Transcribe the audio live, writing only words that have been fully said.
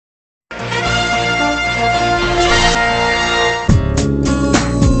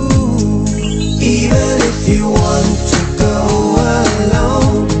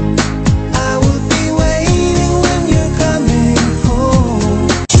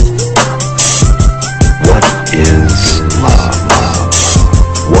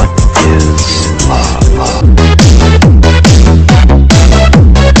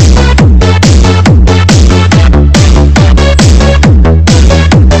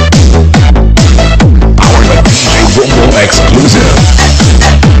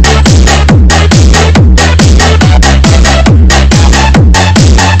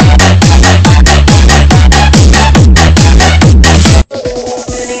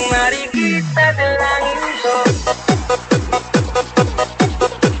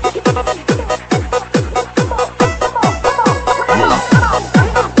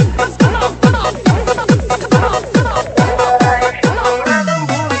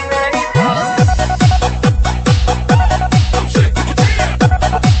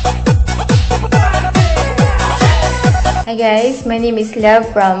guys, my name is Love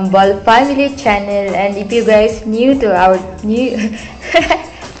from Ball Family Channel, and if you guys new to our new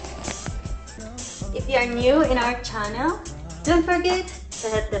if you are new in our channel, don't forget to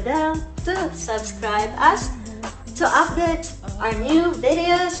hit the bell to subscribe us to update our new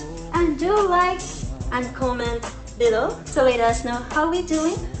videos, and do like and comment below to let us know how we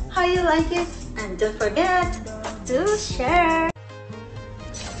doing, how you like it, and don't forget to share.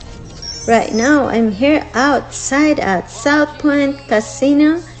 Right now, I'm here outside at Southpoint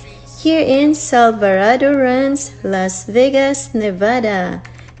Casino here in Salvarado Ranch, Las Vegas, Nevada.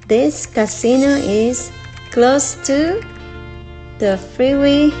 This casino is close to the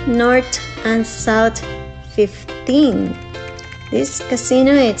freeway North and South 15. This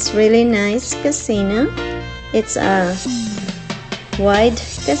casino, it's really nice casino. It's a wide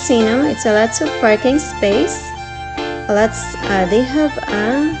casino. It's a lots of parking space. They have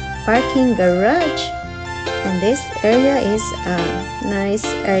a parking garage, and this area is a nice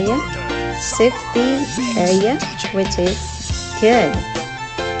area, safety area, which is good.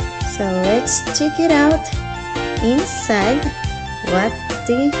 So let's check it out inside what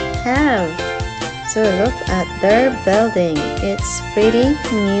they have. So look at their building, it's pretty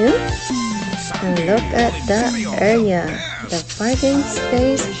new, and look at the area, the parking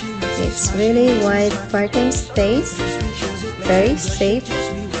space. It's really wide parking space, very safe.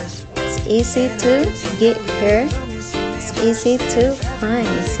 Easy to get here, it's easy to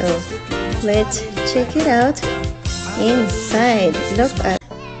find. So let's check it out inside.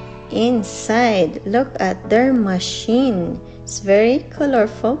 Look at their machine. It's very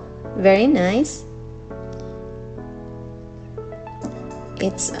colorful, very nice.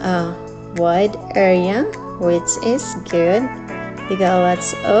 It's a wide area, which is good. We got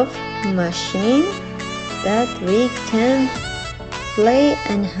lots of machine that we can play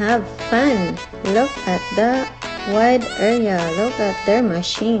and have fun. Look at the wide area. Look at their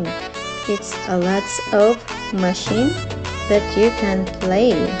machine. It's a lots of machine that you can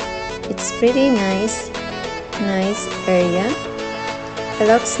play. It's pretty nice area. It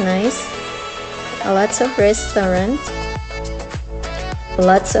looks nice. A lots of restaurant,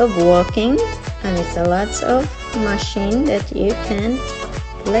 lots of walking, and it's a lots of machine that you can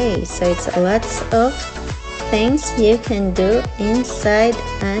play. So it's a lots of things you can do inside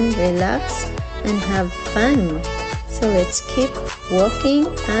and relax and have fun. So let's keep walking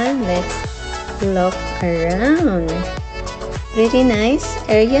and let's look around. Pretty nice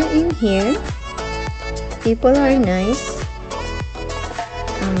area in here. People are nice.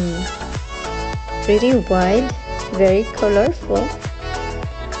 Pretty wide, very colorful,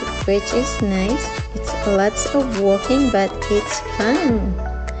 which is nice. It's lots of walking, but it's fun.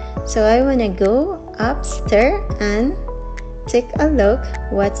 So I wanna go upstairs and take a look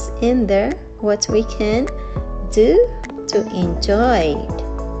what's in there, what we can do to enjoy it.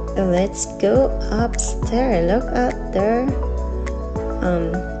 So let's go upstairs. Look at their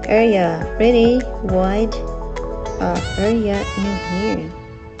area, pretty wide area in here.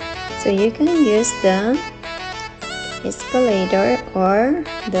 So you can use the escalator or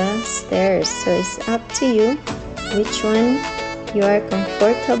the stairs, so it's up to you which one you are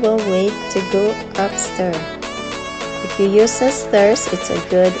comfortable with to go upstairs. If you use the stairs, it's a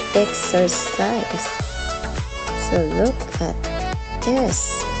good exercise. So look at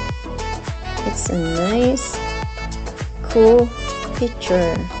this. It's a nice, cool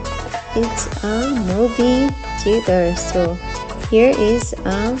picture. It's a movie theater. So here is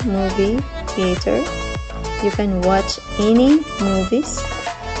a movie theater. You can watch any movies.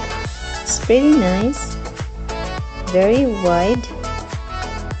 It's pretty nice. Very wide.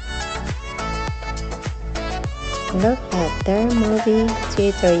 Look at their movie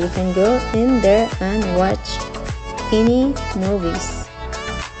theater. You can go in there and watch any movies.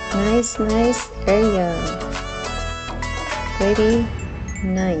 Nice area. Pretty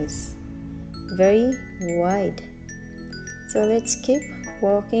nice. Very wide. So let's keep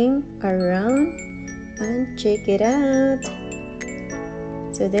walking around and check it out.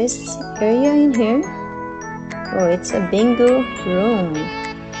 So this area in here, oh, it's a bingo room.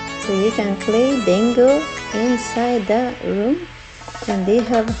 So you can play bingo inside that room, and they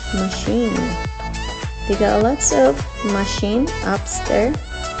have machine. They got lots of machine upstairs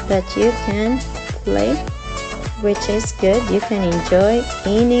that you can play, which is good. You can enjoy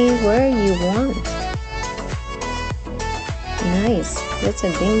anywhere you want. Nice. That's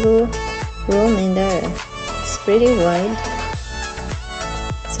a bingo room in there. It's pretty wide.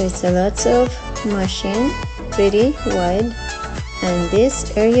 So it's a lots of machine, pretty wide. And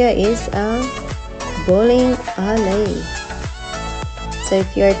this area is a bowling alley. So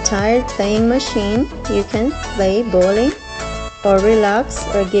if you're tired playing machine, you can play bowling or relax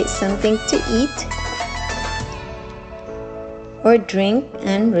or get something to eat or drink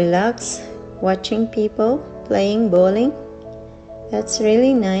and relax watching people playing bowling. That's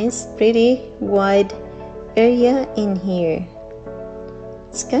really nice, pretty wide area in here.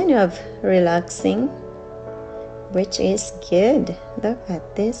 It's kind of relaxing, which is good. Look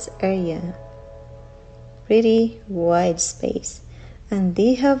at this area, pretty wide space, and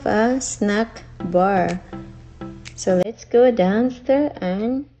they have a snack bar. So let's go downstairs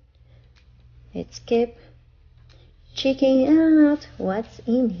and let's keep checking out what's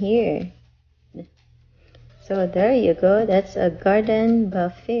in here. So there you go, that's a garden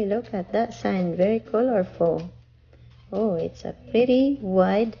buffet. Look at that sign, very colorful. Oh, it's a pretty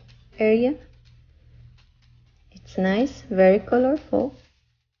wide area. It's nice, very colorful.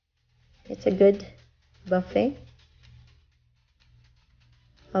 It's a good buffet.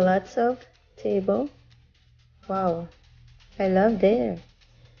 Lots of table. Wow, I love their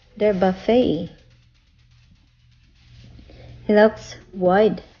buffet. It looks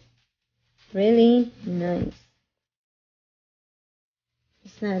wide, really nice.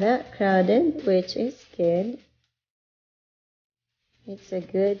 It's not that crowded, which is good. It's a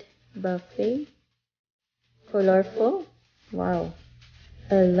good buffet. Colorful. Wow,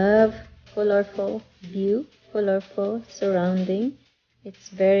 I love colorful view, colorful surrounding. It's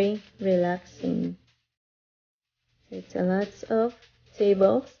very relaxing. It's a lots of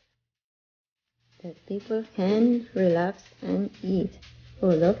tables that people can relax and eat. Oh,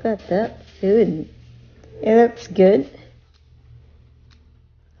 look at that food. It looks good.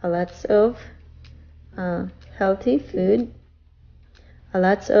 Lots of healthy food.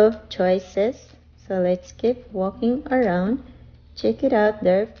 Lots of choices. So let's keep walking around. Check it out,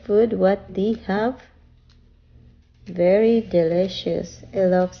 their food, what they have. Very delicious. It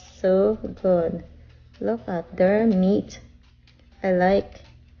looks so good. Look at their meat. I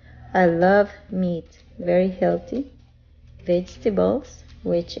love meat. Very healthy. Vegetables,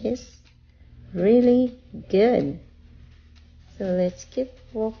 which is really good. So let's keep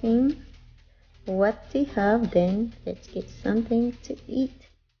walking. What they have, then let's get something to eat.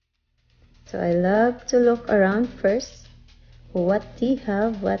 So I love to look around first. What they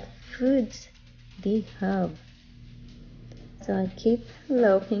have, what foods they have. So I keep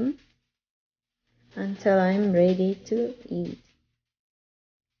looking until I'm ready to eat.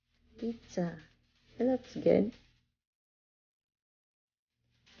 Pizza. It looks good.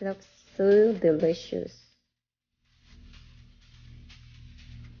 It looks so delicious.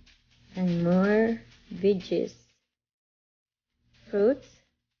 And more veggies. Fruits.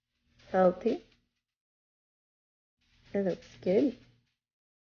 Healthy. It looks good.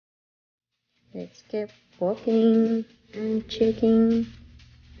 Let's keep walking and checking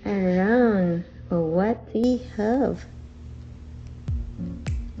around for what they have.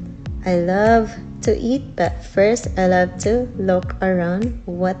 I love to eat, but first I love to look around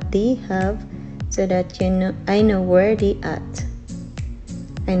what they have so that I know where they at.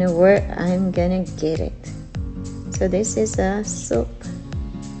 I know where I'm gonna get it. So this is a soup.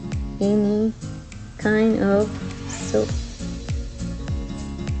 Any kind of soup.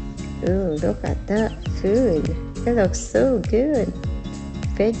 Ooh, look at that food. It looks so good.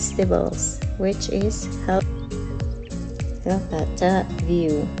 Vegetables, which is healthy. Look at that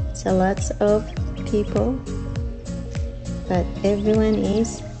view. So lots of people, but everyone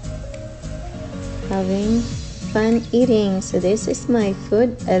is having fun eating. So this is my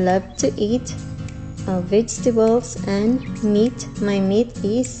food. I love to eat vegetables and meat. My meat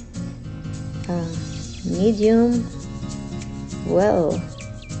is medium well.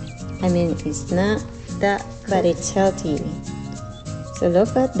 I mean, it's not that, but it's healthy. So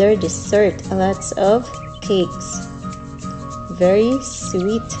look at their dessert. Lots of cakes. Very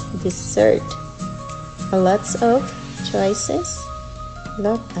sweet dessert. Lots of choices.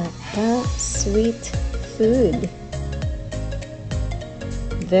 Look at that sweet food.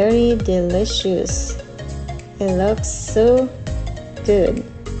 Very delicious. It looks so good.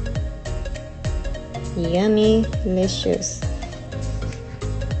 Yummy, delicious.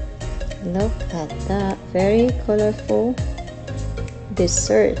 Look at that very colorful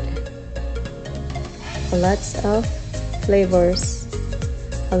dessert. Lots of flavors,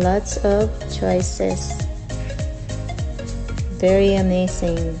 lots of choices. Very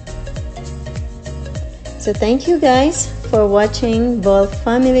amazing. So thank you guys for watching Ball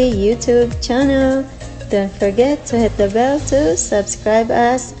Family YouTube channel. Don't forget to hit the bell to subscribe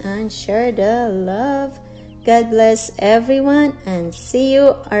us and share the love. God bless everyone and see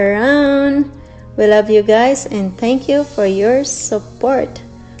you around. We love you guys and thank you for your support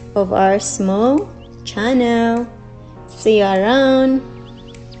of our small channel. See you around.